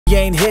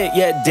ain't hit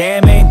yet,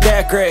 damn ain't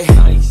that great.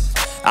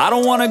 I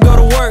don't wanna go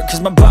to work cause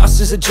my boss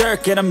is a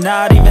jerk and I'm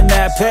not even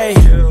that paid.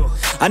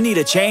 I need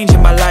a change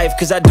in my life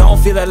cause I don't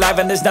feel alive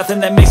and there's nothing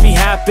that makes me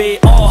happy.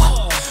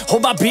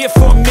 Hold my beer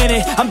for a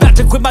minute, I'm about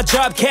to quit my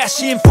job,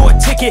 cash in for a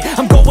ticket.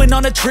 I'm going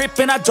on a trip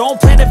and I don't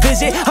plan to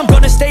visit. I'm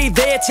gonna stay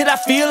there till I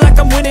feel like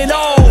I'm winning,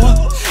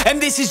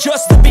 and this is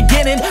just the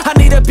beginning. I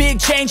need a big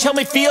change, help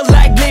me feel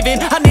like living.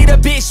 I need a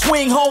big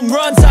swing, home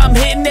runs I'm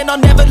hitting, and I'll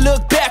never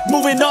look back,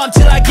 moving on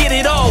till I get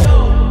it all.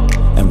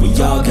 And we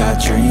all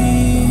got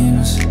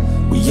dreams,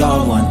 we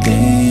all want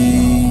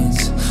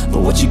things,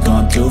 but what you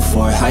gonna do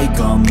for it? How you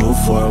gonna move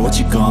for it? What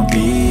you gonna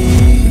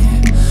be?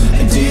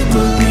 And do you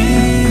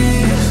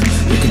believe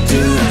you can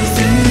do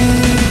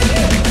anything?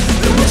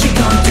 But what you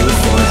gonna do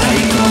for it? How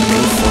you gonna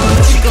move for it?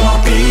 What you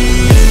gonna be?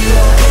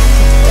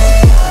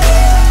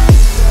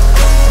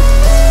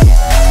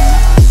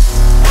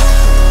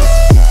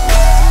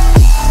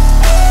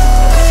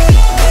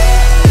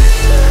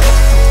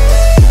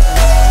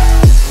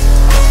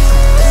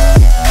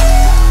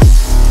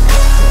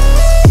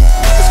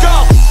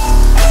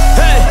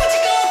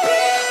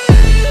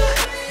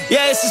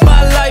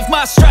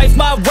 My strife,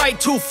 my right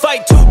to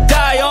fight, to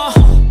die on.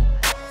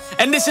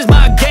 And this is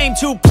my game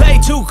to play,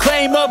 to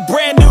claim a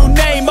brand new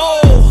name,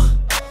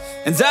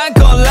 And I ain't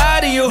gonna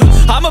lie to you,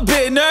 I'm a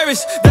bit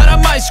nervous that I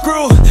might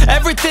screw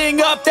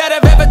everything up that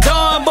I've ever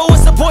done. But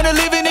what's the point of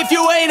living if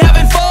you ain't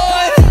having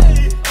fun?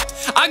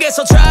 I guess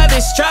I'll try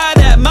this, try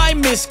that, might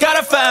miss,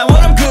 gotta find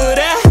what I'm good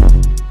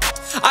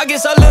at. I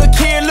guess I look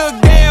here, look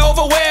there,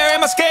 over where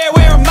am I scared,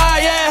 where am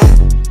I at?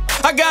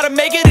 I gotta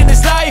make it in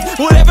this life,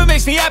 whatever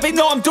makes me happy,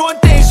 know I'm doing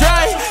things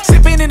right.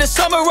 Sipping in the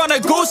summer on a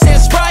goose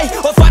and Sprite,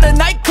 or find a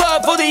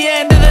nightclub for the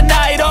end of the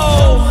night,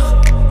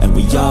 And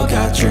we all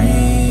got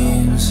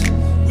dreams,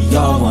 we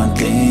all want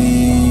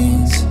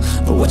things,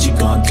 but what you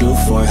gonna do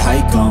for it? How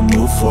you gonna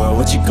move for it?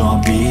 What you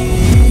gonna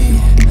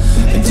be?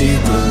 And do you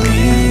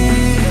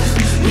believe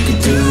you can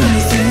do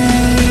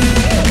anything?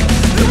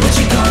 But what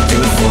you gonna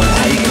do for it?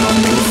 How you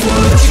gonna move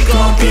for it?